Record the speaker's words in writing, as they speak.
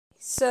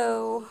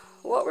So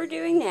what we're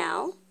doing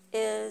now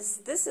is,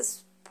 this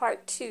is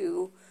part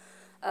 2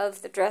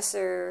 of the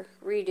dresser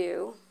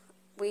redo.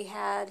 We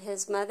had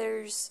his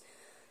mother's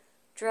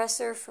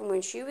dresser from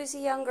when she was a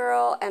young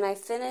girl, and I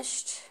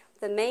finished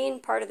the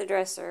main part of the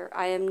dresser.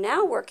 I am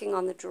now working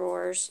on the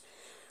drawers.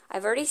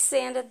 I've already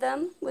sanded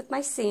them with my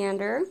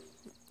sander.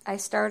 I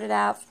started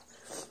out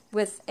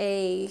with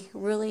a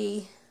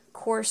really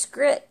coarse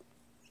grit,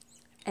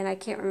 and I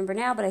can't remember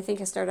now, but I think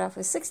I started off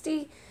with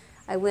 60.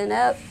 I went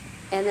up,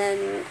 and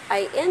then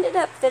I ended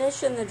up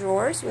finishing the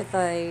drawers with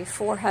a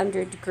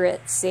 400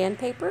 grit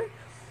sandpaper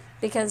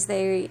because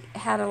they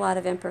had a lot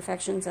of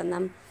imperfections in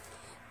them.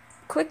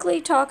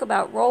 Quickly talk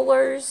about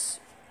rollers.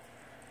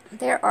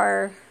 There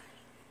are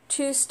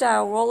 2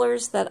 style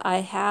rollers that I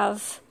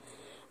have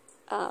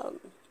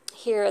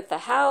here at the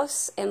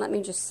house, and let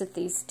me just sit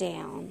these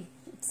down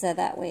so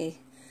that way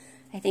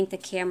I think the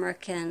camera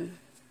can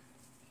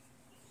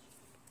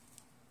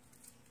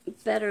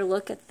better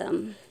look at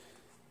them.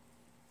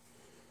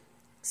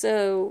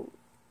 So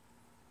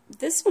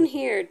this one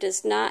here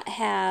does not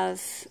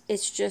have,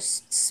 it's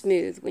just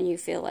smooth when you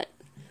feel it.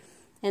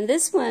 And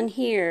this one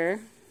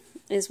here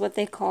is what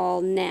they call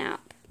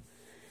nap.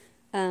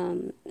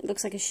 It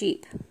looks like a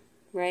sheep,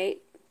 right?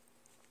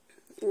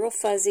 Real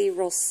fuzzy,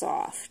 real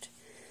soft.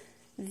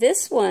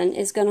 This one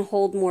is going to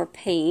hold more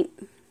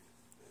paint.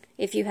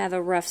 If you have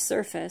a rough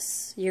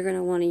surface, you're going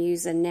to want to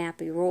use a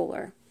nappy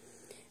roller.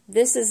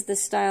 This is the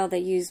style they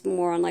use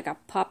more on like a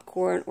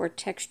popcorn or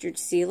textured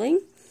ceiling.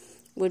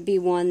 Would be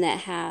one that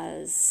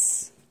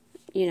has,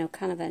 you know,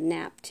 kind of a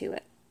nap to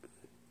it.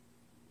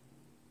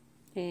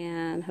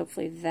 And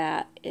hopefully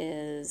that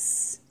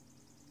is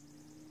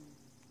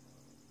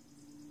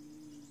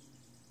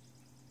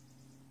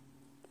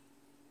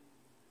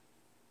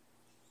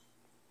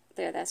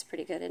there. That's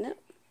pretty good, isn't it?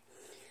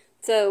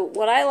 So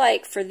what I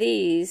like for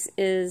these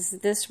is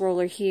this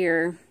roller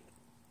here,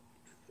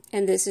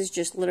 and this is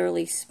just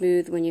literally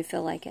smooth when you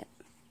feel like it.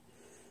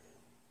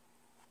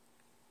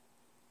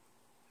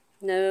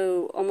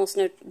 No, almost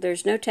no,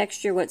 there's no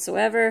texture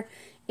whatsoever.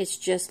 It's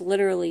just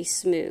literally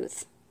smooth.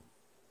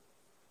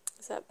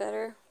 Is that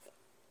better?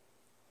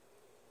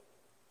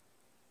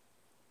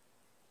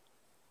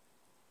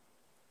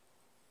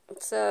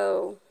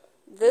 So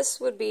this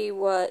would be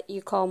what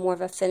you call more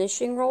of a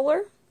finishing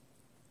roller,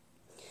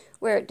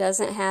 where it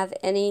doesn't have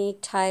any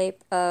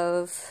type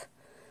of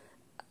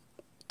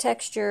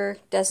texture,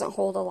 doesn't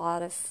hold a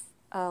lot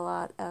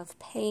of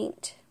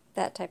paint,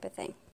 that type of thing.